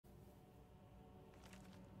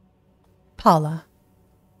Palla,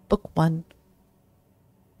 Book 1,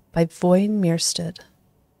 by Voin Miersted.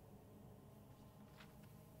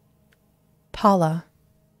 Palla.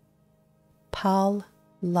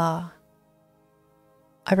 Palla.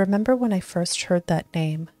 I remember when I first heard that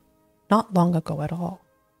name, not long ago at all.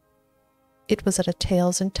 It was at a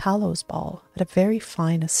Tales and Tallows ball at a very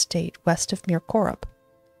fine estate west of Mircorp,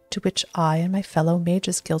 to which I and my fellow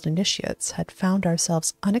Mages Guild initiates had found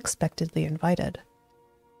ourselves unexpectedly invited.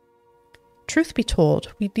 Truth be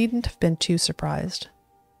told, we needn't have been too surprised.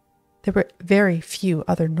 There were very few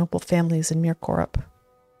other noble families in Mircorp.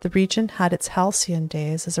 The region had its halcyon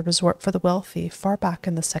days as a resort for the wealthy far back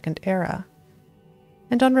in the Second Era,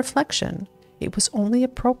 and on reflection, it was only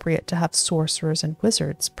appropriate to have sorcerers and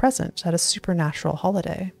wizards present at a supernatural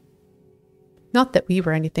holiday. Not that we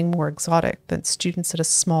were anything more exotic than students at a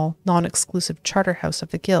small, non-exclusive charter house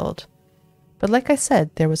of the guild, but like I said,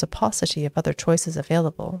 there was a paucity of other choices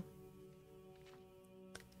available.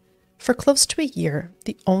 For close to a year,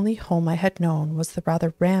 the only home I had known was the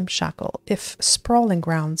rather ramshackle, if sprawling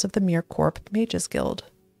grounds of the Mircorp Mages Guild.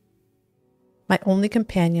 My only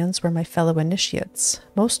companions were my fellow initiates,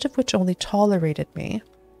 most of which only tolerated me,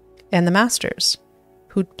 and the masters,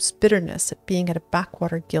 whose bitterness at being at a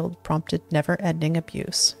backwater guild prompted never-ending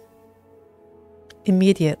abuse.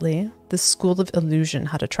 Immediately, the school of illusion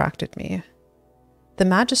had attracted me. The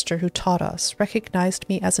magister who taught us recognized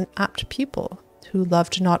me as an apt pupil, who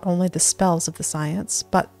loved not only the spells of the science,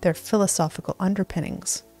 but their philosophical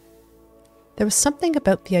underpinnings. There was something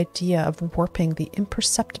about the idea of warping the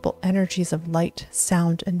imperceptible energies of light,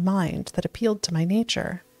 sound, and mind that appealed to my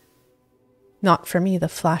nature. Not for me the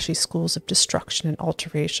flashy schools of destruction and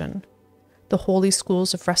alteration, the holy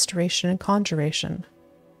schools of restoration and conjuration,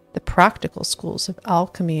 the practical schools of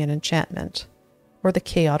alchemy and enchantment, or the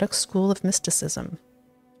chaotic school of mysticism.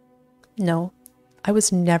 No, I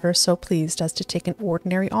was never so pleased as to take an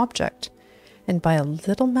ordinary object, and by a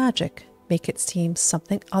little magic make it seem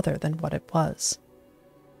something other than what it was.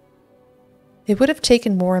 It would have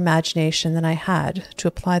taken more imagination than I had to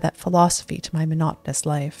apply that philosophy to my monotonous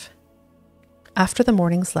life. After the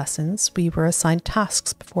morning's lessons, we were assigned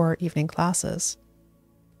tasks before our evening classes.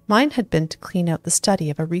 Mine had been to clean out the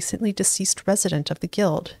study of a recently deceased resident of the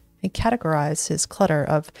guild and categorize his clutter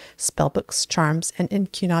of spellbooks, charms, and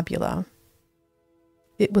incunabula.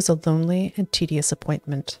 It was a lonely and tedious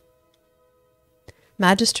appointment.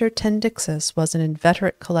 Magister Tendixus was an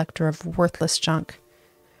inveterate collector of worthless junk,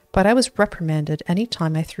 but I was reprimanded any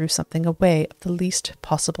time I threw something away of the least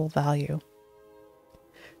possible value.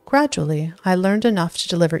 Gradually, I learned enough to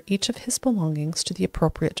deliver each of his belongings to the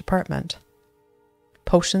appropriate department.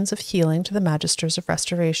 Potions of healing to the Magisters of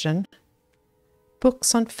Restoration,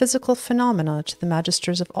 books on physical phenomena to the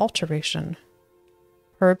Magisters of Alteration,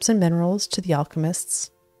 herbs and minerals to the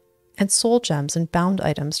alchemists, and soul gems and bound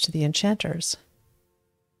items to the enchanters.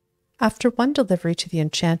 After one delivery to the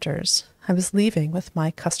enchanters, I was leaving with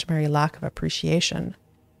my customary lack of appreciation,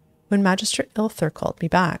 when Magister Ilther called me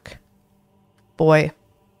back. "Boy,"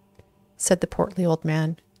 said the portly old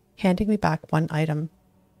man, handing me back one item.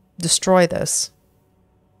 "Destroy this."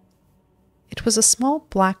 It was a small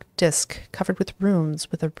black disc covered with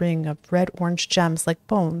runes with a ring of red-orange gems like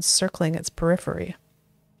bones circling its periphery.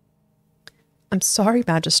 "I'm sorry,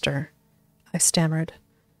 Magister," I stammered.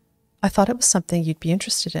 "I thought it was something you'd be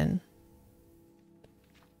interested in."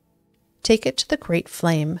 "Take it to the Great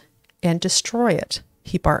Flame and destroy it,"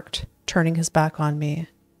 he barked, turning his back on me.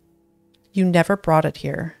 "You never brought it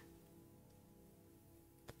here."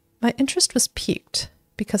 My interest was piqued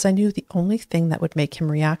because I knew the only thing that would make him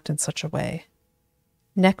react in such a way: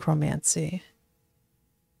 necromancy.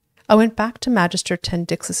 I went back to Magister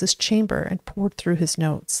Tendixus's chamber and pored through his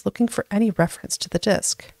notes, looking for any reference to the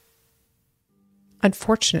disc.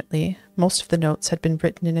 Unfortunately, most of the notes had been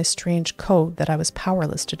written in a strange code that I was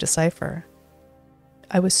powerless to decipher.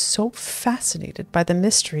 I was so fascinated by the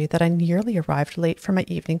mystery that I nearly arrived late for my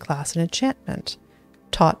evening class in enchantment,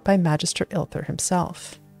 taught by Magister Ilther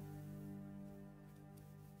himself.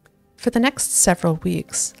 For the next several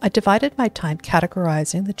weeks, I divided my time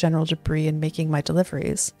categorizing the general debris and making my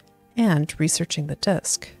deliveries, and researching the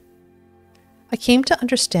disc. I came to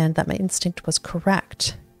understand that my instinct was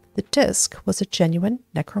correct. The disc was a genuine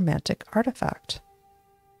necromantic artifact.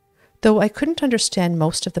 Though I couldn't understand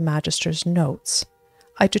most of the Magister's notes,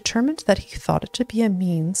 I determined that he thought it to be a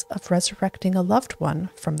means of resurrecting a loved one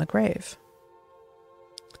from the grave.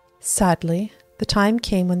 Sadly, the time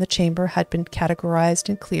came when the chamber had been categorized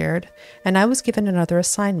and cleared, and I was given another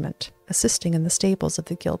assignment, assisting in the stables of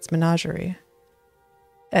the guild's menagerie.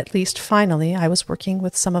 At least finally I was working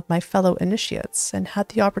with some of my fellow initiates and had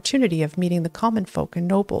the opportunity of meeting the common folk and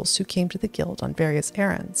nobles who came to the guild on various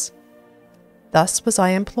errands. Thus was I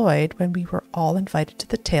employed when we were all invited to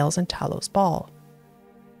the Tails and Talos ball.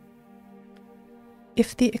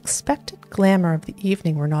 If the expected glamour of the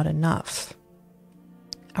evening were not enough,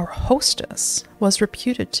 our hostess was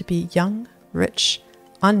reputed to be a young, rich,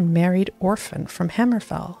 unmarried orphan from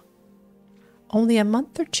Hammerfell. Only a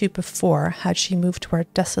month or two before had she moved to our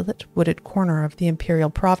desolate, wooded corner of the Imperial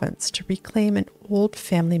Province to reclaim an old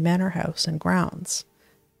family manor house and grounds.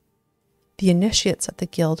 The initiates at the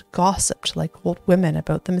guild gossiped like old women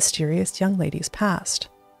about the mysterious young lady's past.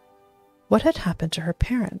 What had happened to her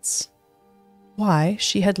parents? Why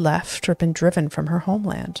she had left or been driven from her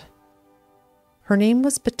homeland? Her name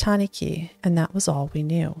was Botaniki, and that was all we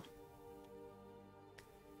knew.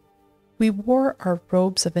 We wore our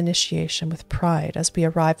robes of initiation with pride as we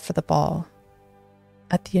arrived for the ball.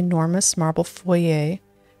 At the enormous marble foyer,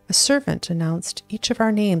 a servant announced each of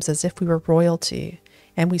our names as if we were royalty,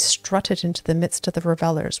 and we strutted into the midst of the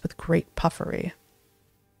revelers with great puffery.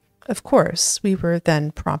 Of course, we were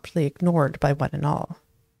then promptly ignored by one and all.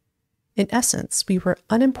 In essence, we were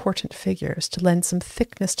unimportant figures to lend some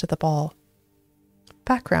thickness to the ball.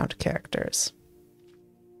 Background characters.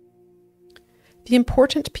 The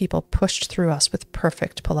important people pushed through us with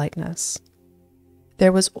perfect politeness.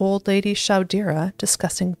 There was old lady Shaudira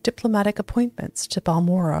discussing diplomatic appointments to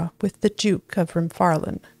Balmora with the Duke of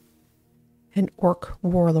Rimfarlin. An orc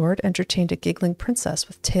warlord entertained a giggling princess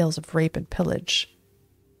with tales of rape and pillage.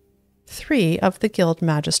 3 of the guild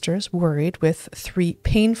magisters worried with 3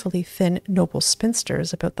 painfully thin noble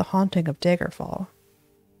spinsters about the haunting of Daggerfall.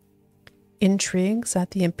 Intrigues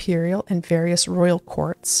at the imperial and various royal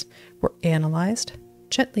courts were analyzed,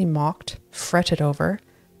 gently mocked, fretted over,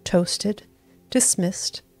 toasted,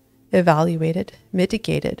 dismissed, evaluated,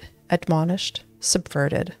 mitigated, admonished,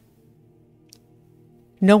 subverted.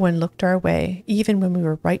 No one looked our way, even when we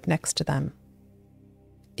were right next to them.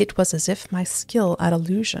 It was as if my skill at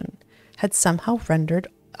illusion had somehow rendered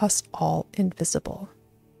us all invisible.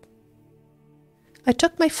 I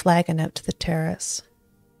took my flagon out to the terrace.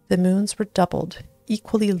 The moons were doubled,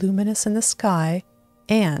 equally luminous in the sky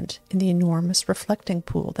and in the enormous reflecting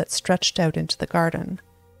pool that stretched out into the garden.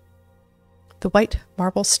 The white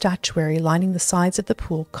marble statuary lining the sides of the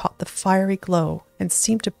pool caught the fiery glow and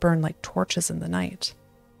seemed to burn like torches in the night.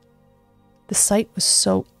 The sight was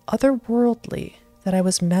so otherworldly that I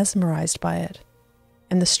was mesmerized by it,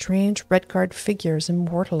 and the strange red-guard figures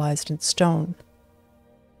immortalized in stone.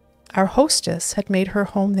 Our hostess had made her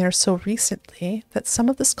home there so recently that some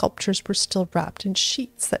of the sculptures were still wrapped in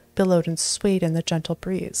sheets that billowed and swayed in the gentle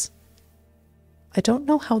breeze. I don't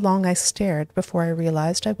know how long I stared before I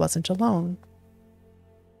realized I wasn't alone.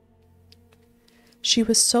 She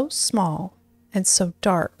was so small and so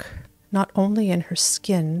dark, not only in her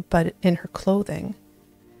skin but in her clothing,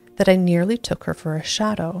 that I nearly took her for a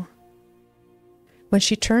shadow. When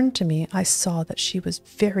she turned to me, I saw that she was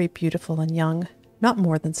very beautiful and young, not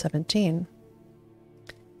more than 17.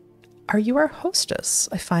 "Are you our hostess?"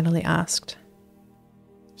 I finally asked.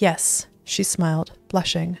 "Yes," she smiled,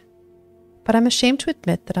 blushing. "But I'm ashamed to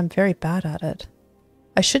admit that I'm very bad at it.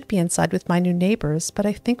 I should be inside with my new neighbors, but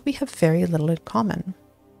I think we have very little in common."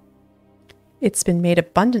 "It's been made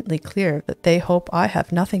abundantly clear that they hope I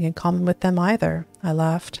have nothing in common with them either," I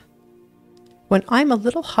laughed. "When I'm a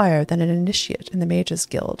little higher than an initiate in the Mages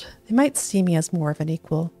Guild, they might see me as more of an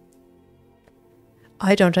equal."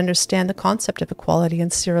 "I don't understand the concept of equality in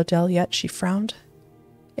Cyrodiil yet," she frowned.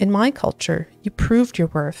 "In my culture, you proved your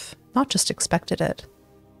worth, not just expected it.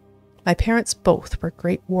 My parents both were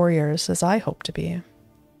great warriors, as I hope to be."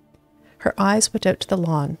 Her eyes went out to the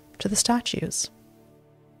lawn, to the statues.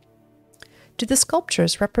 "Do the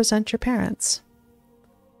sculptures represent your parents?"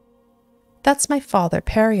 "That's my father,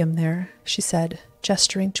 Perium, there," she said,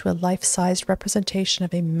 gesturing to a life-sized representation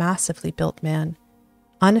of a massively built man,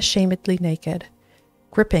 unashamedly naked,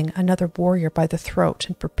 gripping another warrior by the throat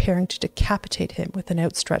and preparing to decapitate him with an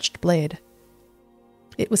outstretched blade.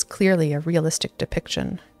 It was clearly a realistic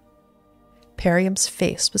depiction. Perium's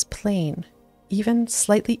face was plain, even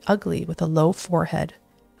slightly ugly, with a low forehead,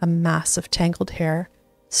 a mass of tangled hair,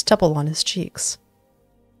 stubble on his cheeks.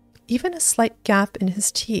 Even a slight gap in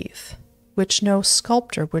his teeth, which no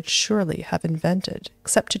sculptor would surely have invented,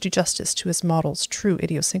 except to do justice to his model's true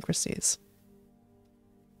idiosyncrasies.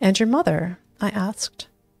 "And your mother?" I asked,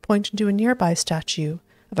 pointing to a nearby statue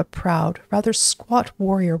of a proud, rather squat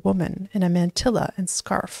warrior woman in a mantilla and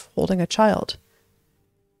scarf holding a child.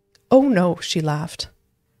 "Oh no," she laughed.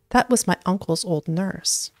 "That was my uncle's old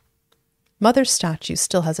nurse. Mother's statue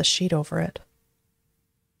still has a sheet over it."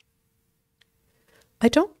 I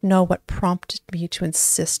don't know what prompted me to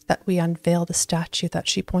insist that we unveil the statue that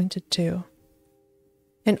she pointed to.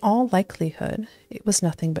 In all likelihood, it was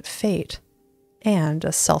nothing but fate, and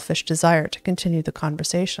a selfish desire to continue the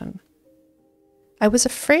conversation. I was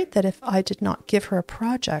afraid that if I did not give her a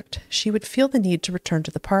project, she would feel the need to return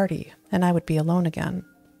to the party, and I would be alone again.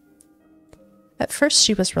 At first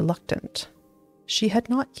she was reluctant. She had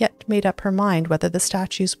not yet made up her mind whether the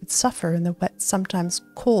statues would suffer in the wet, sometimes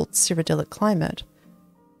cold Cyrodiilic climate.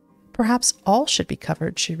 Perhaps all should be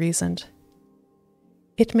covered, she reasoned.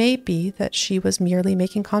 It may be that she was merely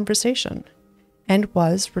making conversation, and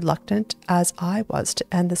was reluctant as I was to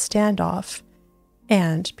end the standoff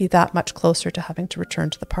and be that much closer to having to return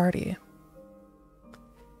to the party.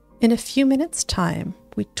 In a few minutes' time,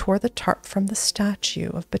 we tore the tarp from the statue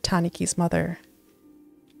of Botaniki's mother.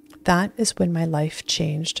 That is when my life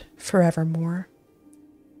changed forevermore.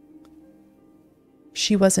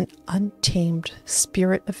 She was an untamed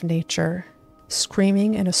spirit of nature,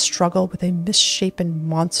 screaming in a struggle with a misshapen,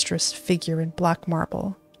 monstrous figure in black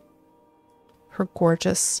marble. Her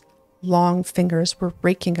gorgeous, long fingers were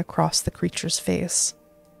raking across the creature's face.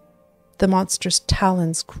 The monster's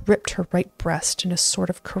talons gripped her right breast in a sort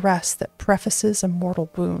of caress that prefaces a mortal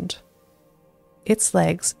wound. Its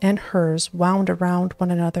legs and hers wound around one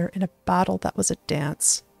another in a battle that was a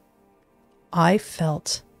dance. I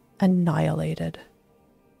felt annihilated.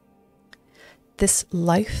 This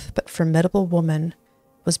lithe but formidable woman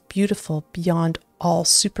was beautiful beyond all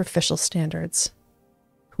superficial standards.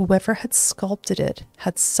 Whoever had sculpted it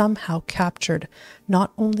had somehow captured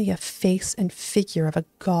not only a face and figure of a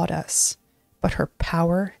goddess, but her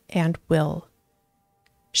power and will.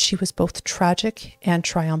 She was both tragic and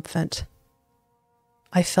triumphant.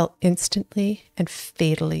 I fell instantly and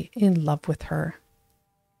fatally in love with her.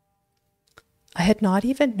 I had not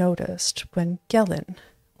even noticed when Gellin,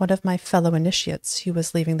 one of my fellow initiates who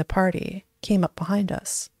was leaving the party, came up behind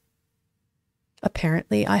us.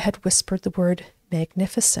 Apparently, I had whispered the word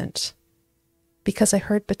magnificent, because I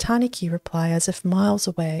heard Botaniki reply as if miles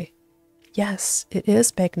away, "Yes, it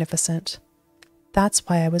is magnificent. That's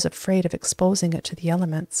why I was afraid of exposing it to the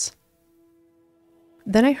elements."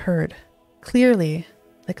 Then I heard, clearly,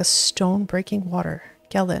 like a stone breaking water,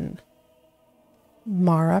 Gellin,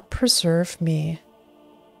 "Mara, preserve me.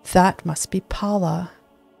 That must be Palla."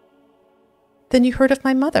 "Then you heard of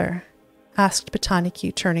my mother?" asked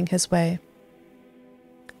Botaniki, turning his way.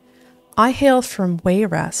 "I hail from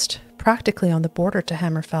Wayrest, practically on the border to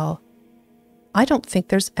Hammerfell. I don't think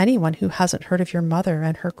there's anyone who hasn't heard of your mother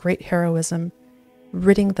and her great heroism,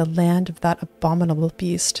 ridding the land of that abominable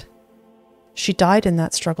beast. She died in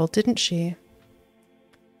that struggle, didn't she?"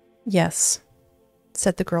 "Yes,"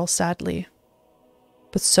 said the girl sadly,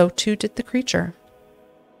 "but so too did the creature."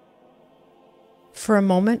 For a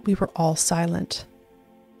moment we were all silent.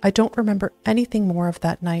 I don't remember anything more of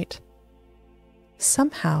that night.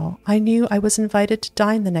 Somehow I knew I was invited to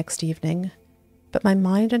dine the next evening, but my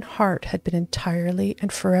mind and heart had been entirely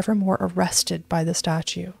and forevermore arrested by the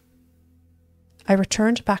statue. I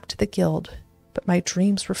returned back to the guild, but my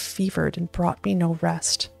dreams were fevered and brought me no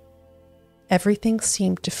rest. Everything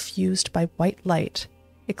seemed diffused by white light,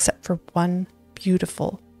 except for one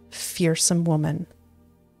beautiful, fearsome woman,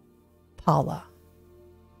 Palla.